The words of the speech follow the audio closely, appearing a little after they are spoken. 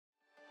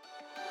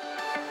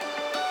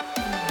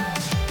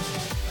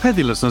Hey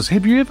there, listeners.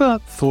 Have you ever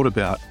thought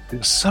about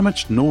there's so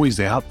much noise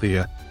out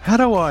there? How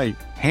do I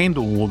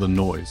handle all the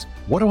noise?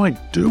 What do I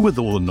do with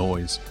all the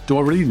noise? Do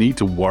I really need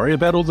to worry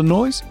about all the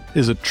noise?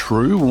 Is it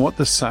true what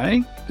they're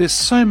saying? There's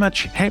so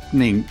much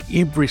happening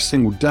every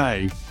single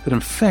day that in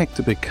fact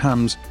it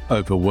becomes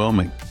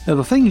overwhelming. Now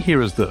the thing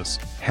here is this: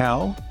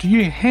 how do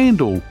you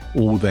handle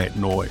all that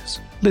noise?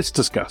 Let's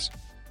discuss.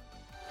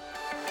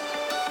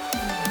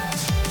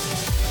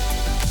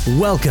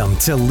 Welcome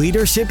to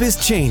Leadership is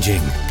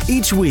Changing.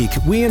 Each week,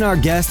 we and our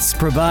guests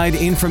provide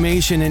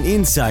information and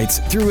insights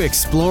through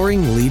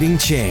exploring leading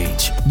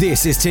change.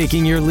 This is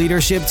taking your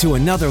leadership to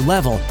another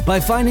level by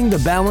finding the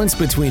balance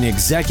between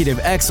executive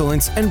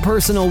excellence and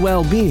personal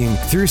well-being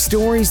through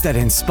stories that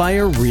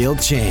inspire real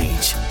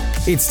change.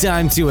 It's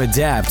time to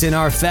adapt in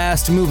our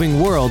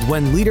fast-moving world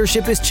when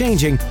leadership is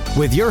changing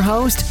with your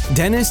host,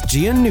 Dennis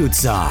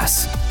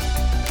Giannoutsas.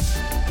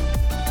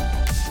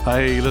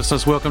 Hey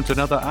listeners, welcome to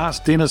another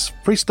Ask Dennis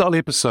Freestyle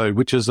episode,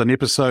 which is an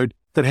episode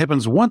that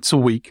happens once a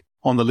week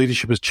on the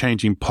Leadership is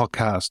Changing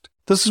podcast.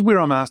 This is where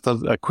I'm asked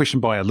a question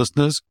by our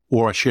listeners,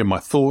 or I share my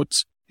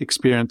thoughts,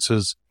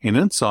 experiences, and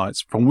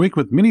insights from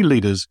working with many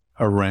leaders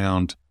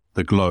around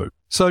the globe.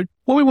 So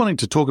what we're wanting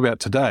to talk about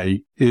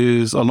today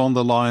is along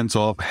the lines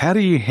of how do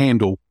you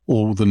handle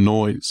all the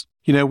noise?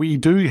 You know, we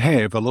do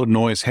have a lot of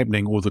noise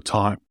happening all the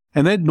time,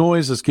 and that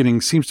noise is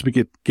seems to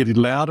be getting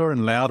louder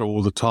and louder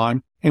all the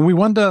time. And we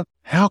wonder,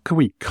 how can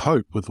we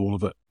cope with all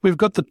of it? We've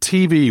got the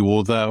TV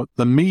or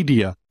the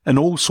media in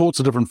all sorts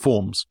of different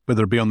forms,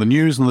 whether it be on the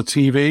news, on the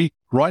TV,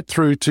 right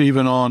through to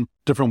even on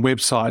different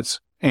websites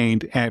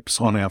and apps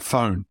on our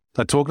phone.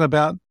 They're talking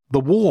about the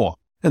war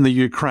in the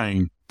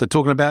Ukraine. They're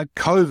talking about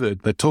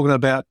COVID. They're talking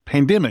about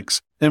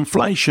pandemics,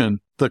 inflation,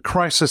 the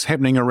crisis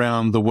happening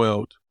around the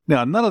world.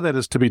 Now, none of that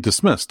is to be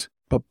dismissed,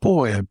 but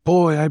boy, oh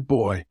boy, oh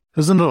boy,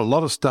 isn't it a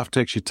lot of stuff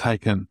to actually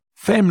take in?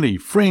 Family,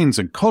 friends,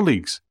 and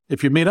colleagues.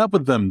 If you meet up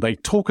with them, they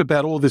talk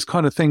about all these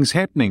kind of things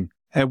happening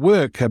at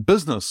work, at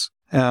business,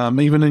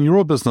 even in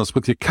your business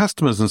with your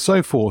customers and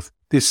so forth.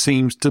 There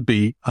seems to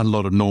be a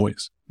lot of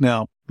noise.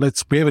 Now, we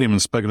haven't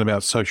even spoken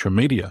about social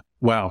media.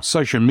 Wow,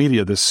 social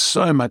media, there's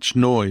so much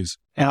noise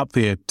out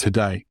there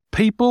today.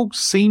 People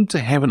seem to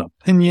have an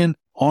opinion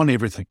on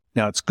everything.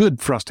 Now, it's good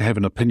for us to have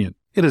an opinion.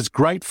 It is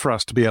great for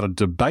us to be able to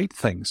debate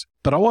things.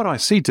 But what I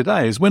see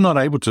today is we're not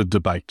able to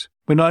debate.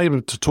 We're not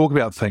able to talk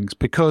about things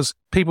because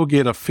people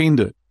get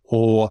offended,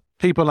 or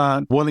people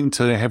aren't willing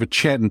to have a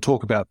chat and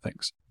talk about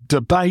things.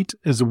 Debate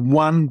is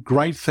one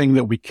great thing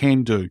that we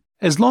can do,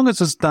 as long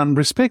as it's done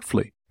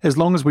respectfully, as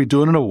long as we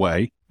do it in a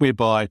way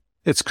whereby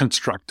it's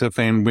constructive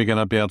and we're going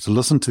to be able to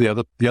listen to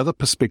the other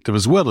perspective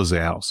as well as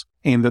ours,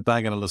 and that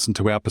they're going to listen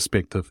to our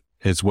perspective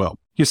as well.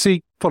 You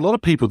see, for a lot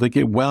of people, they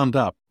get wound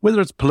up, whether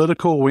it's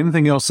political or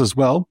anything else as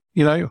well.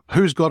 You know,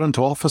 who's got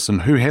into office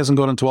and who hasn't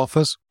got into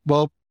office?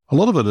 Well, a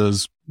lot of it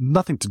is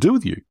nothing to do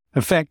with you.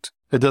 In fact,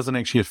 it doesn't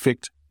actually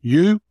affect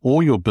you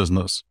or your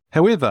business.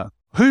 However,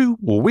 who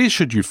or where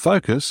should you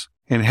focus,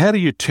 and how do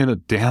you turn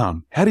it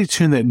down? How do you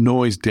turn that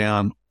noise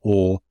down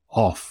or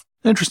off?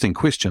 Interesting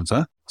questions,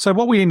 huh? So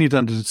what we need to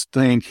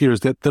understand here is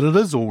that it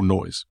is all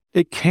noise.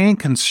 It can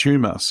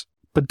consume us,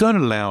 but don't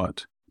allow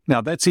it. Now,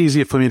 that's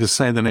easier for me to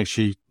say than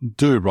actually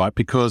do, right?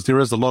 Because there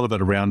is a lot of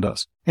it around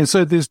us. And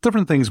so there's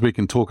different things we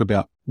can talk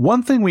about.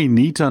 One thing we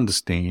need to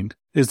understand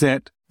is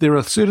that there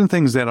are certain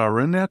things that are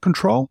in our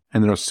control,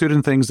 and there are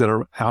certain things that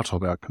are out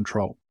of our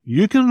control.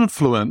 You can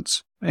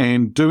influence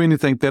and do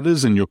anything that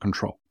is in your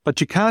control, but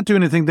you can't do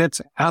anything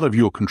that's out of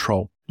your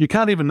control. You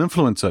can't even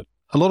influence it.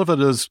 A lot of it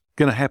is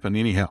going to happen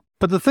anyhow.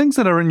 But the things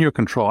that are in your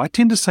control, I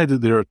tend to say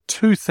that there are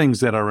two things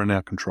that are in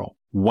our control.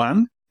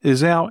 One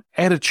is our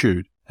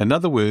attitude. In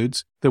other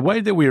words, the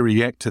way that we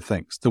react to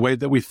things, the way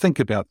that we think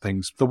about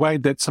things, the way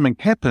that something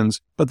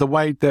happens, but the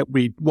way that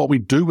what we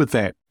do with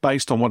that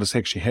based on what is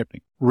actually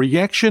happening.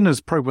 Reaction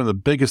is probably one of the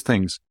biggest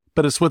things,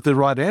 but it's with the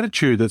right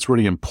attitude that's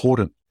really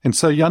important. And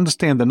so you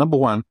understand that, number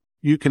one,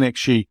 you can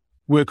actually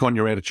work on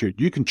your attitude.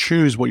 You can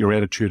choose what your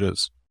attitude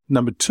is.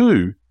 Number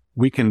two,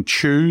 we can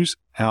choose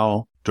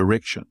our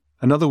direction.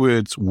 In other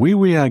words, where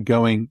we are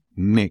going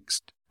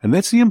next. And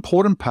that's the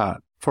important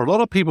part. For a lot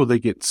of people, they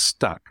get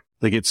stuck.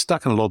 They get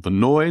stuck in a lot of the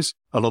noise,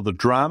 a lot of the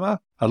drama,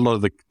 a lot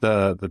of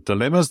the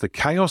dilemmas, the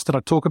chaos that I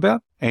talk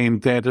about.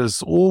 And that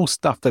is all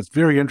stuff that's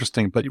very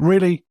interesting, but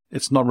really,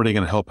 it's not really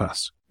going to help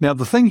us. Now,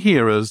 the thing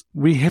here is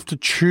we have to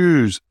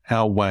choose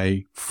our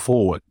way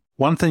forward.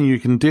 One thing you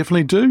can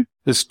definitely do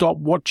is stop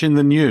watching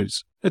the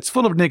news. It's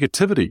full of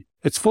negativity.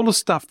 It's full of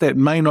stuff that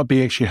may not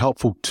be actually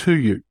helpful to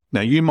you.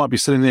 Now, you might be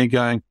sitting there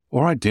going,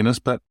 all right, Dennis,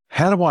 but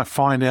how do I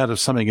find out if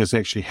something is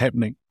actually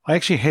happening? I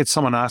actually had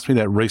someone ask me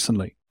that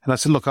recently. And I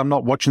said, look, I'm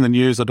not watching the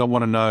news. I don't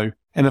want to know.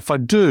 And if I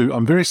do,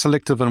 I'm very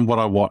selective in what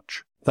I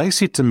watch. They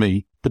said to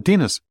me, but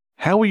Dennis,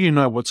 how will you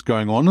know what's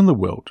going on in the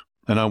world?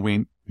 And I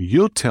went,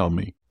 you'll tell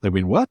me. They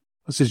went, what?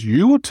 I says,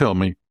 you will tell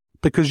me,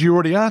 because you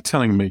already are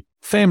telling me.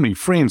 Family,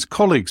 friends,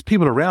 colleagues,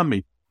 people around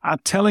me are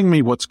telling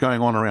me what's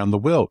going on around the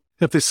world.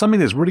 If there's something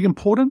that's really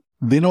important,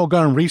 then I'll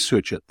go and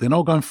research it. Then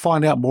I'll go and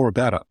find out more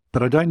about it.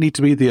 But I don't need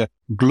to be there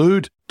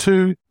glued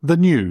to the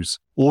news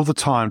all the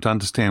time to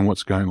understand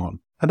what's going on.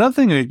 Another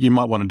thing that you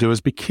might want to do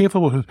is be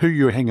careful with who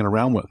you're hanging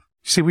around with.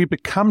 See, we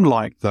become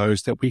like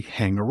those that we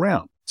hang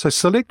around. So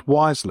select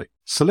wisely.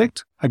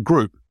 Select a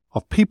group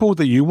of people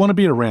that you want to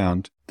be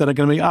around that are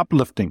going to be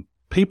uplifting,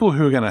 people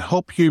who are going to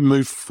help you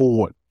move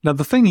forward. Now,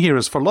 the thing here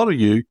is for a lot of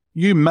you,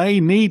 you may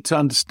need to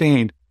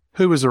understand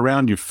who is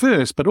around you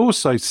first, but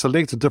also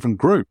select a different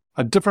group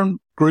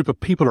of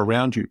people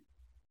around you.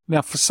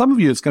 Now, for some of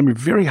you, it's going to be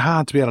very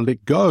hard to be able to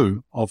let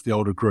go of the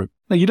older group.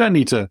 Now, you don't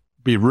need to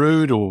be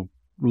rude or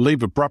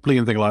leave abruptly,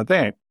 anything like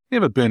that.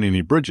 Never burn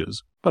any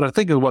bridges. But I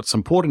think what's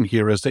important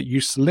here is that you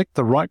select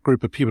the right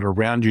group of people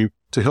around you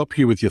to help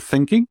you with your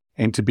thinking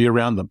and to be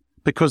around them,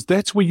 because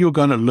that's where you're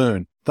going to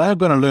learn. They're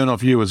going to learn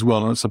off you as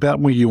well, and it's about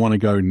where you want to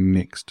go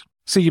next.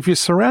 See, if you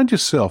surround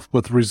yourself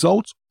with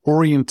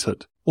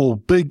results-oriented or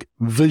big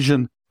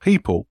vision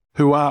people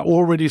who are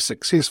already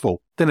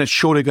successful, then it's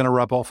surely going to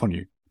rub off on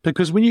you.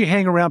 Because when you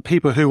hang around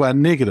people who are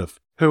negative,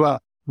 who are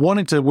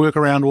wanting to work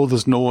around all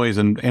this noise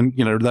and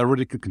they're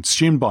really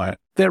consumed by it,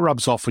 that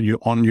rubs off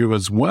on you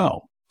as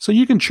well. So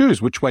you can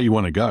choose which way you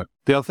want to go.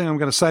 The other thing I'm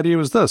going to say to you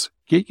is this: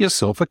 get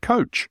yourself a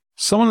coach,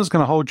 someone that's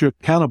going to hold you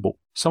accountable,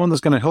 someone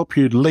that's going to help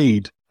you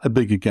lead a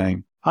bigger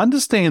game.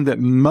 Understand that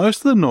most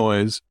of the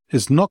noise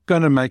is not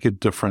going to make a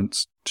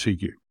difference to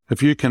you.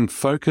 If you can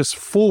focus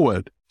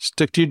forward,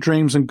 stick to your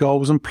dreams and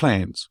goals and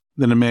plans,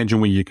 then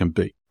imagine where you can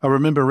be. I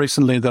remember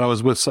recently that I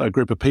was with a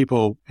group of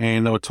people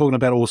and they were talking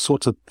about all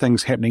sorts of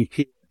things happening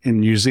here in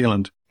New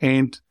Zealand.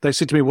 And they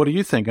said to me, what do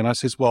you think? And I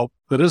says, well,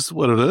 it is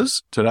what it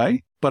is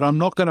today, but I'm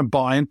not going to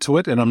buy into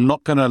it and I'm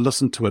not going to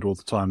listen to it all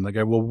the time. They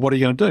go, well, what are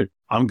you going to do?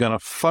 I'm going to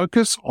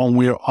focus on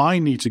where I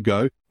need to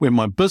go, where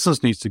my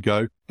business needs to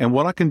go, and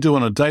what I can do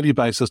on a daily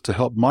basis to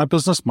help my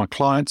business, my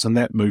clients, and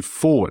that move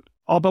forward.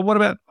 Oh, but what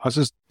about? I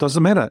says,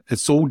 doesn't matter.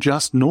 It's all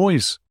just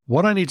noise.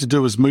 What I need to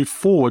do is move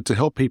forward to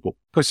help people.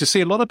 Because you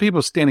see, a lot of people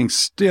are standing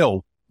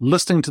still,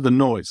 listening to the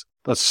noise.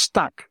 They're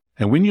stuck.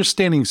 And when you're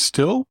standing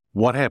still,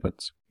 what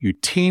happens? You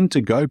tend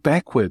to go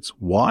backwards.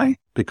 Why?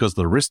 Because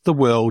the rest of the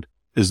world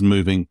is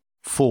moving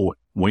forward.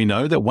 We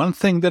know that one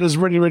thing that is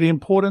really, really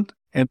important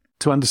and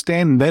to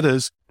understand, that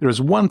is, there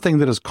is one thing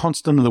that is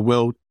constant in the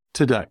world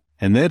today,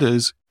 and that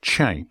is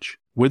change.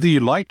 Whether you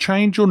like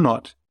change or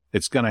not,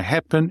 it's going to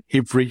happen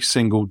every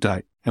single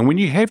day. And when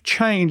you have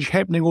change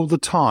happening all the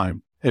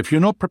time, if you're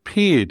not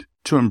prepared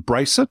to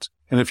embrace it,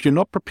 and if you're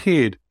not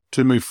prepared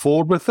to move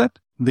forward with it,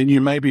 then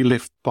you may be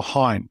left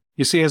behind.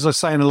 You see, as I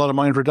say in a lot of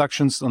my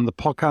introductions on the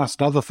podcast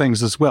and other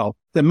things as well,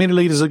 that many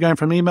leaders are going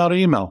from email to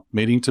email,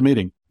 meeting to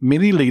meeting.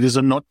 Many leaders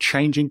are not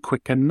changing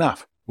quick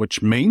enough,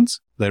 which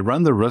means they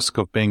run the risk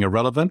of being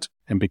irrelevant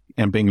and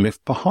being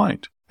left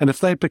behind. And if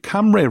they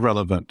become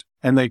irrelevant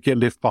and they get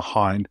left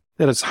behind,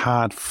 that is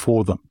hard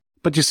for them.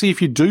 But you see,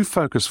 if you do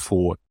focus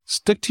forward,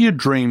 stick to your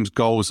dreams,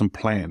 goals, and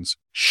plans.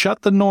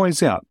 Shut the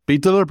noise out. Be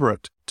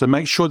deliberate to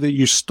make sure that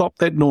you stop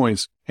that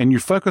noise and you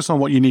focus on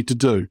what you need to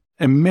do.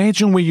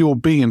 Imagine where you'll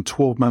be in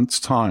 12 months'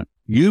 time.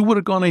 You would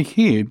have gone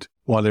ahead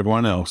while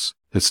everyone else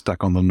is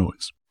stuck on the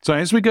noise. So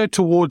as we go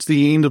towards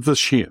the end of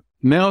this year,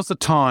 now's the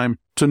time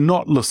to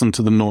not listen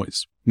to the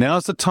noise.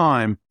 Now's the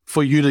time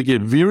for you to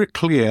get very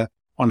clear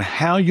on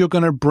how you're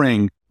going to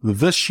bring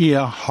this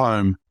year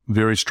home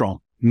very strong.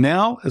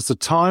 Now is the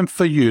time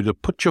for you to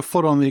put your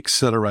foot on the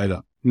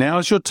accelerator. Now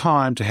is your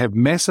time to have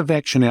massive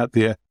action out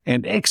there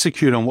and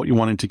execute on what you're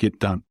wanting to get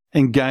done.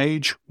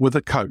 Engage with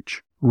a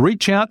coach.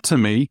 Reach out to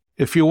me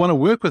if you want to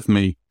work with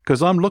me,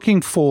 because I'm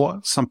looking for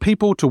some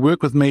people to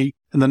work with me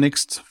in the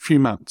next few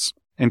months.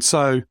 And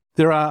so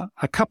there are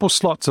a couple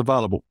slots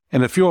available.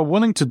 And if you're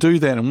willing to do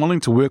that and willing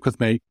to work with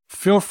me,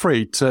 feel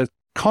free to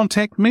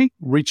contact me,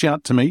 reach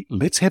out to me.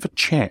 Let's have a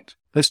chat.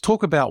 Let's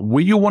talk about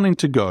where you're wanting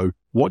to go,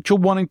 what you're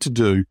wanting to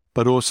do,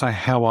 but also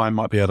how I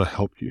might be able to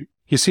help you.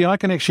 You see, I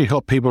can actually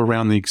help people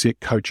around the exec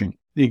coaching.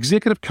 The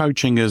executive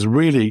coaching is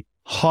really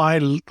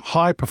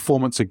high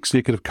performance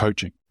executive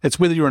coaching. It's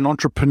whether you're an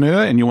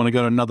entrepreneur and you want to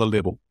go to another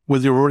level,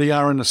 whether you already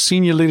are in a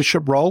senior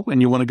leadership role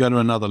and you want to go to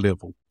another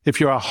level. If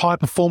you're a high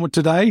performer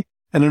today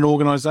in an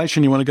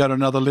organization, you want to go to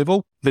another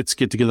level, let's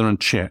get together and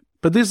chat.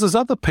 But there's this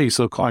other piece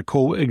I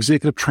call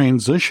executive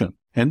transition.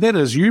 And that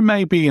is, you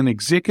may be an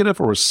executive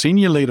or a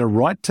senior leader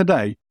right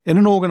today in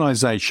an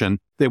organization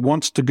that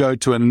wants to go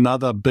to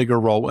another bigger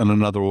role in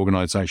another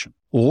organization.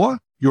 Or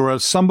you're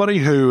somebody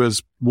who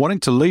is wanting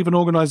to leave an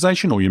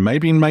organization, or you may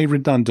be made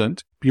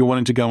redundant, but you're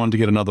wanting to go on to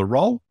get another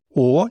role,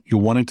 or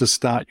you're wanting to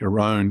start your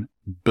own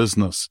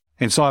business.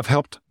 And so I've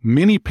helped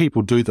many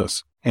people do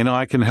this, and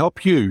I can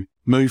help you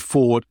move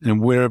forward in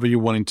wherever you're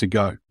wanting to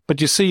go.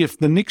 But you see, if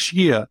the next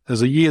year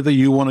is a year that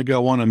you want to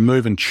go on and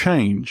move and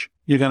change,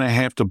 you're going to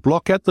have to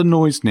block out the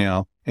noise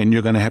now, and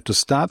you're going to have to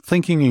start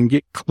thinking and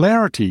get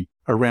clarity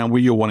around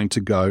where you're wanting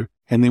to go.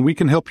 And then we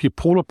can help you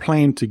pull a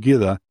plan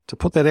together to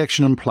put that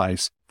action in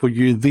place for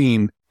you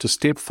then to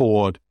step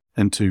forward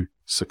into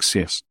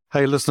success.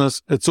 Hey,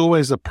 listeners, it's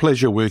always a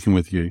pleasure working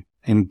with you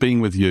and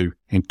being with you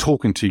and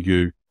talking to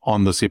you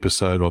on this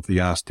episode of the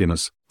Ask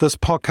Dennis. This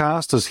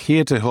podcast is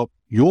here to help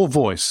your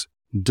voice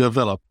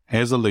develop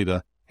as a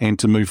leader and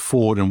to move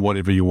forward in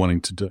whatever you're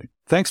wanting to do.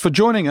 Thanks for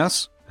joining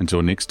us.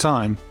 Until next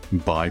time,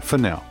 bye for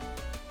now.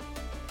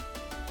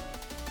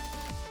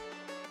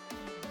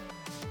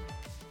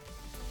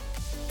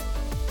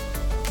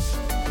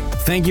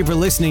 Thank you for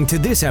listening to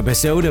this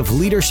episode of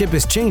Leadership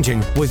is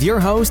Changing with your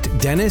host,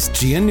 Dennis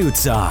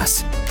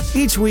Giannoutsas.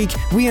 Each week,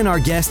 we and our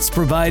guests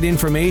provide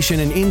information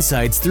and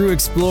insights through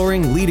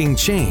exploring leading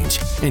change,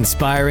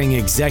 inspiring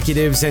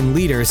executives and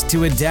leaders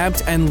to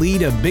adapt and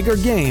lead a bigger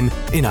game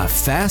in a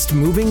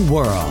fast-moving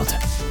world.